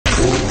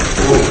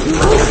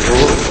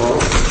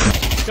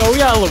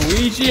got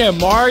Luigi and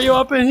Mario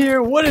up in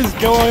here? What is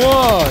going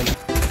on?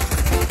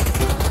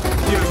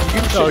 Dude,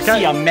 you should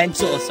see a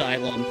mental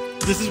asylum.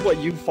 This is what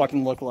you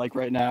fucking look like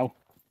right now.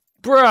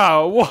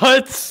 Bro,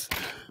 what?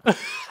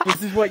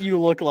 This is what you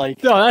look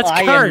like. No, that's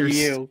I cursed. am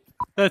you.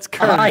 That's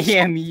cursed. I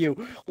am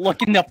you.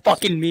 Look in the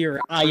fucking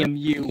mirror. I am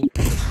you.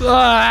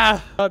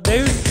 Ah,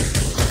 dude.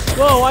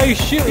 Whoa, why are you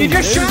shooting? You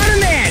just shot a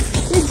man!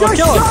 You just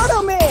shot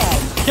a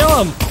man!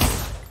 Kill him!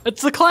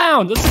 It's the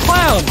clown! It's the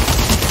clown!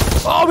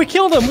 Oh, we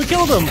killed him! We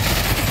killed him!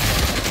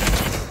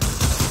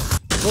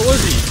 What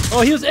was he?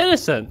 Oh, he was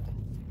innocent!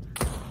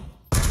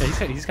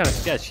 Yeah, he's kind of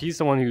sketch. He's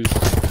the one who's...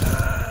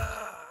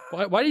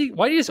 Why do you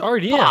just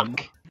RDM?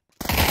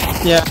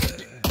 Yeah.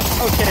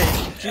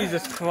 Okay,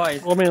 Jesus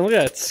Christ. Well, man, look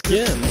at that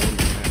skin.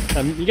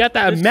 You got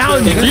that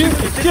Mountain Dew?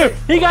 Dude,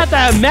 he got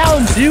that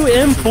Mountain Dew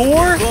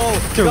M4?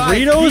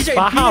 Doritos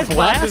Baja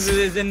Blast?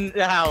 Is in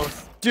the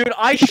house. Dude,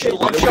 I should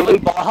love shoving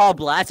Baja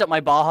Blast at my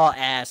Baja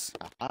ass.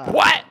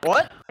 What?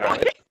 What?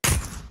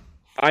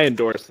 I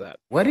endorse that.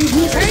 What did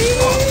he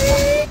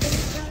say?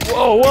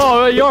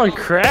 Whoa, you're on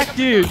crack?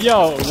 Dude,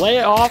 yo,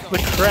 lay off the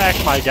crack,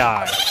 my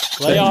guy.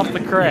 Lay off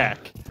the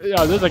crack.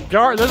 Yo, there's a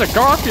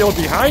Garfield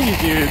behind you,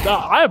 dude.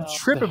 I am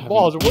tripping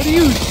balls. What are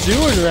you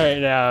doing right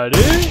now,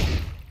 dude?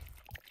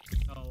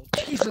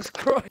 Jesus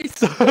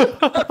Christ.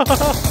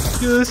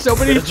 Dude, there's so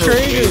many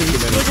trainers.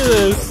 Look at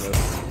this.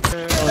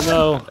 Oh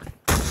no.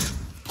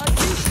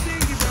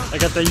 I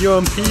got the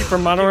UMP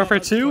from Modern Warfare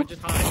 2. We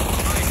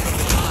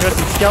got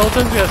some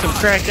skeletons, we got some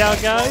cracked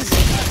out guys.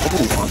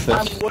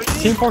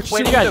 Team Fortress 2,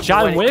 we got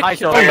John Wick. Oh!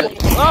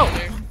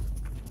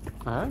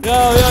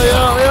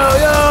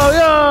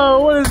 Yo,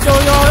 what is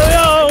going on?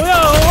 Yo,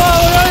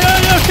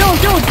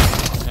 kill him!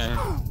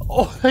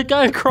 Oh, that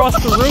guy across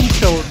the room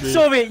killed me.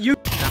 Soviet, you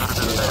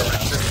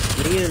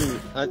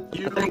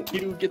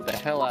You get the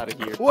hell out of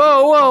here.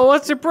 Whoa,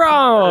 what's your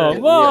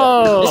problem?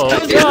 Whoa!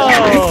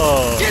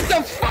 Get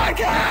the fuck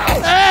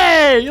out!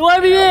 Hey,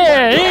 let me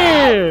in!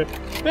 Here!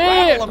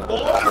 Hey!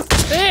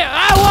 Hey!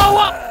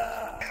 Whoa!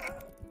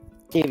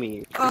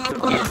 Gimme.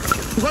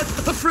 What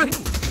the frick?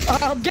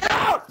 Get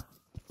out!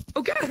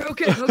 Okay.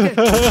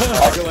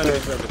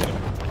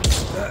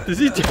 Is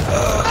he dead?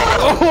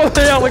 Oh,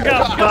 they all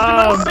got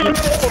bombed!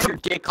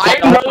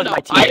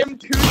 I am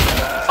too.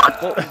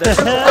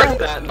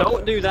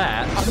 Don't do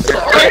that.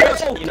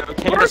 You know,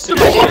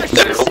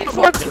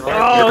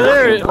 Oh,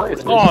 there it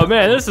is. Oh,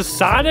 man, this is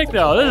Sonic?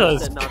 No,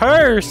 this is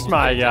cursed,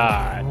 my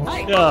guy.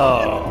 Yo.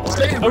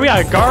 Oh, we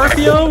got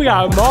Garfield, we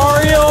got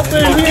Mario up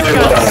in here, we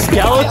got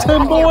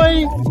Skeleton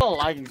Boy. I don't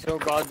like you so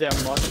goddamn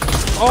much.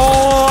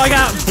 Oh, I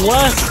got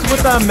blessed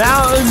with a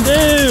Mountain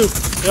Dew.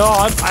 Yo,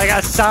 I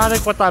got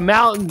Sonic with a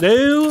Mountain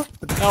Dew.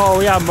 Oh,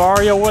 we got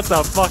Mario with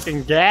a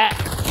fucking gat.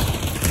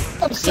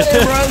 I'm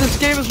saying, bro, this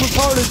game is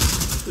retarded.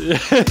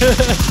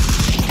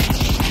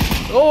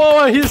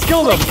 Oh, he just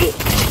killed him.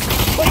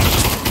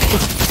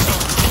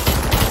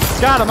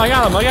 Got him, I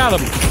got him.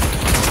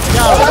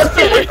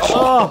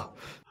 Oh.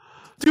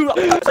 Dude,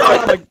 You're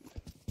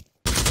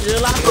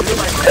allowed to do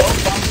my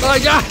phone. I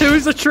got him,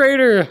 he's a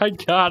traitor. I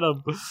got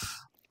him.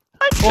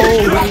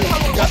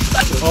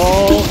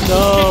 Oh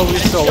no, we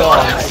still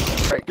lost.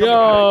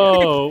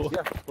 Yo. Yeah,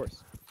 of course.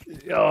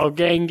 Yo,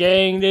 gang,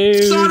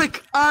 dude.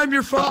 Sonic, I'm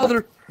your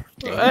father.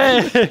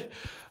 Hey,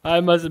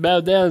 I must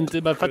bow down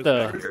to my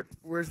father.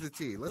 Where's the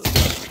tea? Let's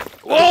go.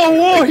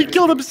 Whoa, he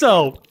killed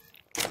himself.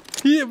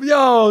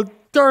 Yo,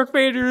 Darth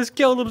Vader just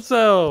killed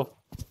himself.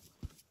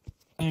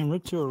 Man,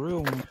 right to a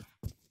real one.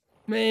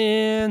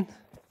 Man.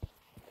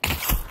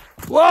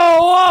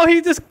 Whoa,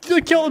 he just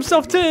killed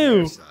himself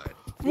too.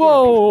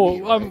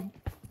 Whoa,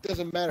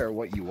 Doesn't matter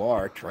what you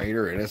are,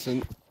 traitor,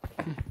 innocent.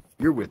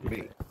 You're with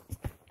me.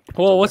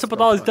 Whoa, what's up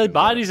with all these dead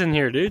bodies in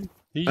here, dude?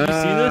 Did you see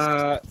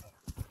this?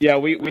 Yeah,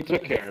 we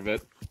took care of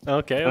it.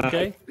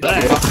 Okay.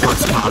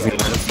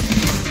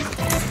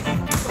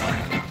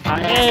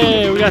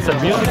 Hey, we got some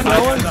music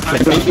going.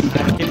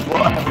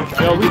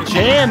 Yo, we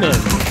jamming.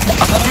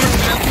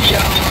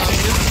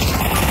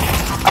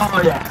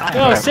 Oh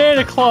yeah. Yo,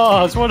 Santa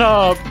Claus, what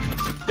up?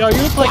 Yo,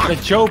 you look like the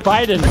Joe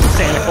Biden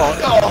Santa Claus.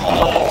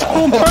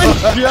 Oh my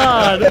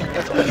god!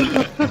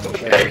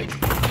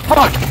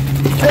 Fuck!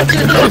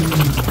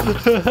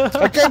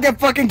 I can't get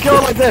fucking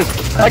killed like this!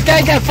 I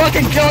can't get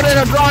fucking killed in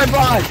a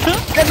drive-by!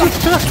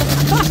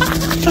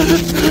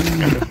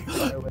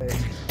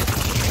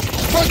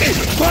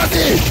 Fuck!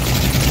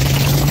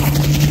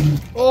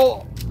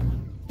 Oh!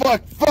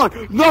 Fuck!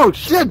 No!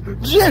 Shit!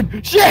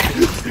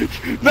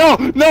 No!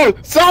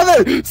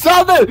 Something!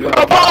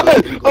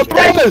 I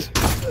promise!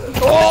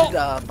 Oh!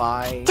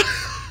 By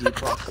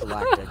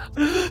Galactic.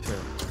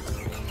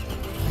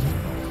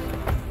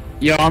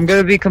 Yo, I'm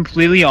gonna be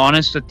completely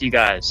honest with you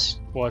guys.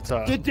 What's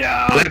up? Get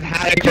down!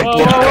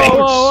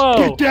 Whoa!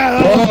 Get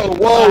down!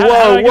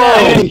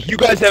 Whoa! You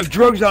guys have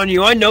drugs on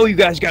you. I know you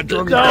guys got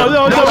drugs on you.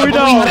 No, we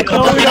don't.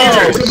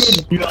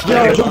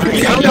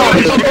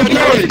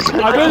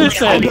 I'm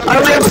innocent.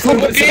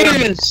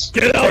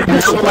 Get out!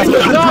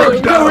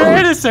 No, we're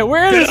innocent.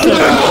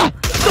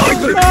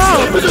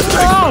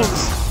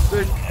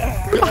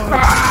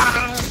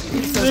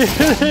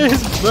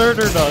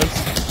 deserter does.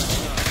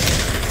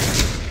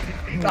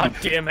 God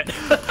damn it.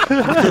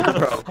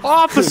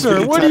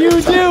 Officer, what are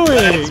you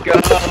doing?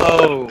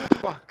 Go.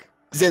 Fuck.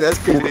 Say that's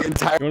good. The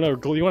entire.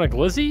 You want a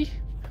glizzy?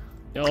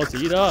 Yo, let's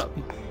eat up.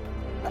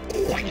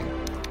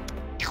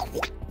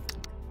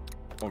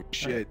 Oh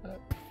shit.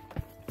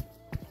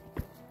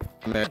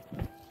 Man.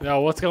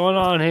 Yo, what's going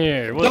on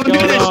here? What's Don't do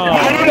going this! on?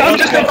 I'm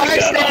just a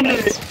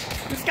bystander!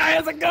 This guy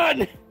has a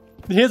gun!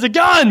 He has a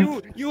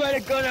gun! You had a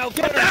gun out.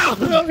 Get down!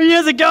 Oh, he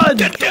has a gun!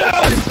 Get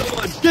down.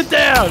 Get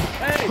down!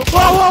 Hey!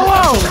 Whoa, whoa,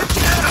 whoa!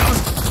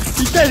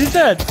 He's dead, he's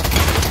dead!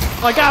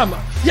 I got him!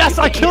 Yes,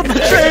 I killed the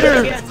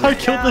traitor! I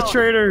killed the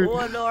traitor!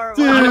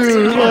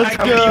 Dude, let's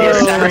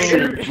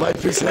go!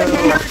 Life is hell.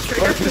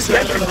 Life is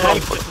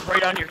hell.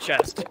 Right on your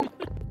chest.